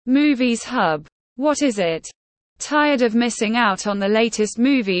MoviesHub. What is it? Tired of missing out on the latest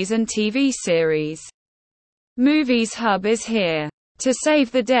movies and TV series? MoviesHub is here to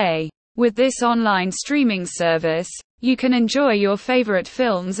save the day. With this online streaming service, you can enjoy your favorite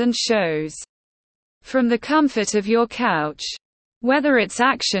films and shows from the comfort of your couch. Whether it's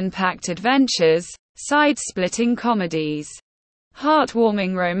action-packed adventures, side-splitting comedies,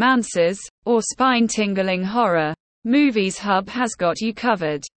 heartwarming romances, or spine-tingling horror, MoviesHub has got you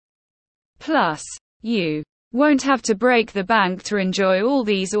covered. Plus, you won't have to break the bank to enjoy all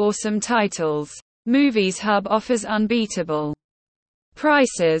these awesome titles. MoviesHub offers unbeatable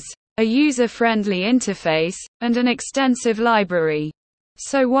prices, a user-friendly interface, and an extensive library.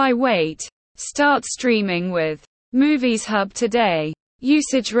 So why wait? Start streaming with MoviesHub today.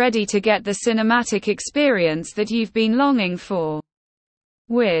 Usage ready to get the cinematic experience that you've been longing for.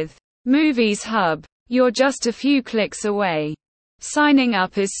 With MoviesHub, you're just a few clicks away. Signing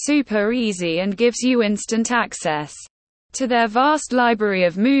up is super easy and gives you instant access to their vast library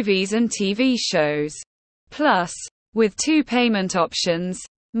of movies and TV shows. Plus, with 2 payment options,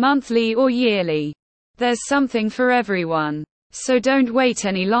 monthly or yearly, there's something for everyone. So don't wait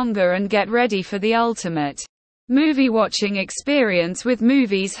any longer and get ready for the ultimate movie watching experience with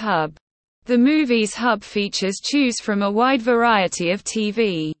MoviesHub. The MoviesHub features choose from a wide variety of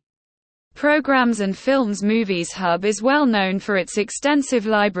TV programs and films. MoviesHub is well known for its extensive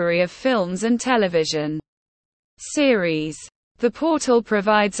library of films and television series. The portal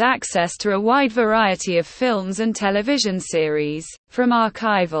provides access to a wide variety of films and television series, from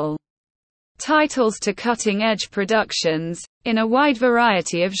archival titles to cutting-edge productions, in a wide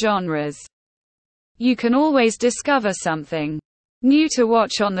variety of genres. You can always discover something new to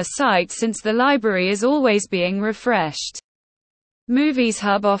watch on the site since the library is always being refreshed.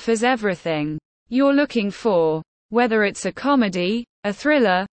 MoviesHub offers everything you're looking for, whether it's a comedy, a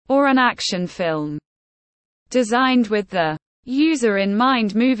thriller, or an action film. Designed with the user in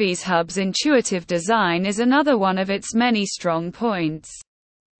mind, MoviesHub's intuitive design is another one of its many strong points.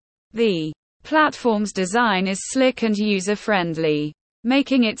 The platform's design is slick and user-friendly,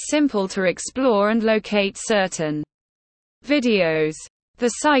 making it simple to explore and locate certain videos. The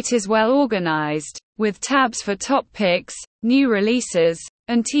site is well organized, with tabs for top picks, new releases,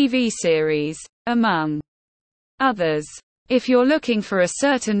 and TV series, among others. If you're looking for a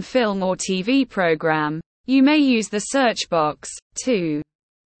certain film or TV program, you may use the search box, too.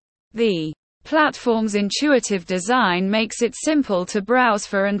 The platform's intuitive design makes it simple to browse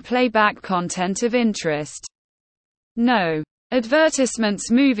for and play back content of interest. No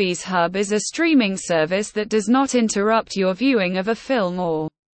advertisements. MoviesHub is a streaming service that does not interrupt your viewing of a film or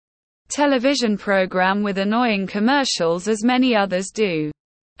television program with annoying commercials as many others do.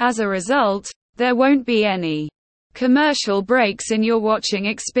 As a result, there won't be any commercial breaks in your watching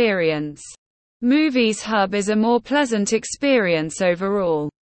experience. MoviesHub is a more pleasant experience overall,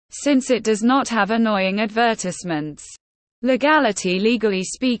 since it does not have annoying advertisements. Legally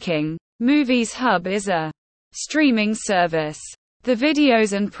speaking, MoviesHub is a streaming service. The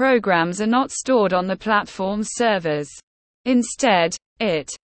videos and programs are not stored on the platform's servers. Instead,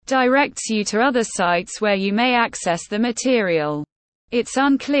 it directs you to other sites where you may access the material. It's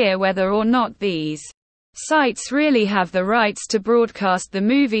unclear whether or not these sites really have the rights to broadcast the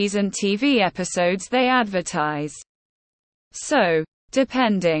movies and TV episodes they advertise. So,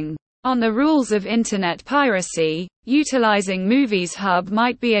 depending on the rules of internet piracy, utilizing MoviesHub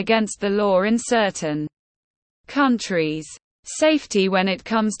might be against the law in certain countries. Safety. When it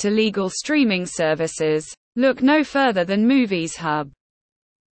comes to legal streaming services, look no further than MoviesHub.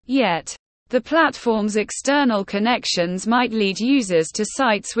 Yet, the platform's external connections might lead users to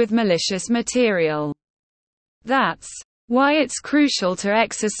sites with malicious material. That's why it's crucial to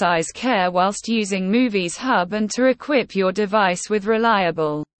exercise care whilst using MoviesHub and to equip your device with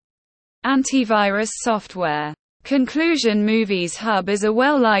reliable antivirus software. Conclusion. MoviesHub is a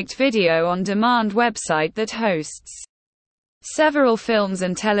well-liked video-on-demand website that hosts several films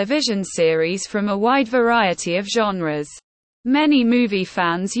and television series from a wide variety of genres. Many movie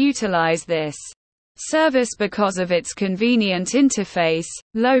fans utilize this service because of its convenient interface,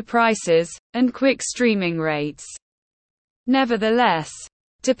 low prices, and quick streaming rates. Nevertheless,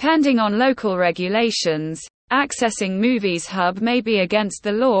 depending on local regulations, accessing MoviesHub may be against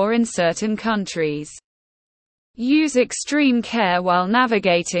the law in certain countries. Use extreme care while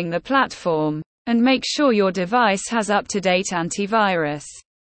navigating the platform, and make sure your device has up-to-date antivirus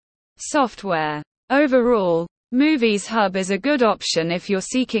software. Overall, MoviesHub is a good option if you're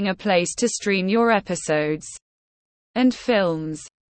seeking a place to stream your episodes and films.